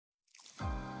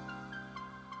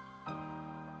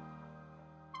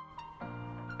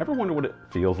Ever wonder what it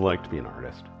feels like to be an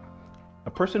artist?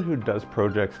 A person who does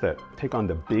projects that take on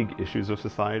the big issues of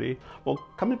society? Well,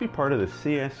 come and be part of the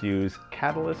CSU's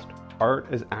Catalyst Art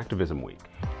as Activism Week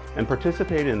and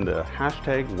participate in the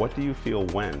hashtag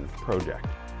 #WhatDoYouFeelWhen project.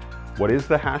 What is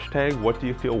the hashtag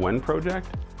 #WhatDoYouFeelWhen project?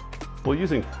 Well,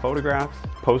 using photographs,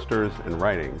 posters, and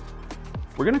writings,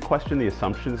 we're going to question the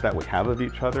assumptions that we have of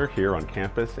each other here on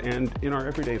campus and in our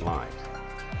everyday lives.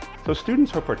 So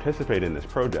students who participate in this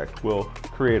project will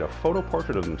create a photo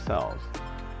portrait of themselves.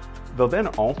 They'll then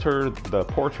alter the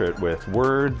portrait with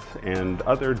words and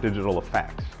other digital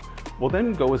effects. We'll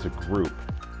then go as a group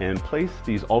and place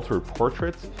these altered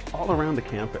portraits all around the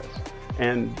campus.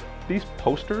 And these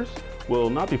posters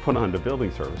will not be put onto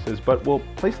building services, but we'll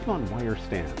place them on wire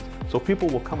stands so people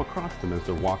will come across them as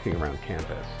they're walking around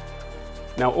campus.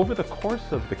 Now, over the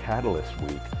course of the Catalyst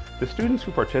Week, the students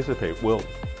who participate will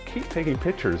keep taking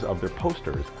pictures of their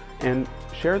posters and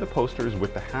share the posters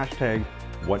with the hashtag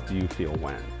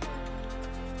 #WhatDoYouFeelWhen.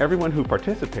 Everyone who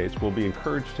participates will be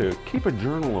encouraged to keep a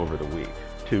journal over the week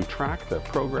to track the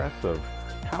progress of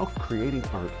how creating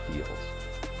art feels.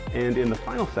 And in the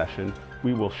final session,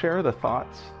 we will share the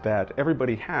thoughts that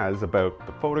everybody has about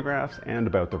the photographs and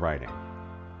about the writing.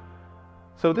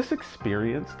 So this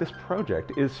experience, this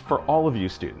project, is for all of you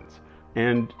students.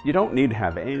 And you don't need to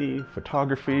have any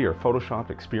photography or Photoshop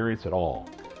experience at all.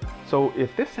 So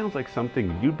if this sounds like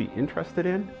something you'd be interested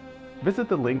in, visit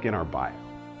the link in our bio.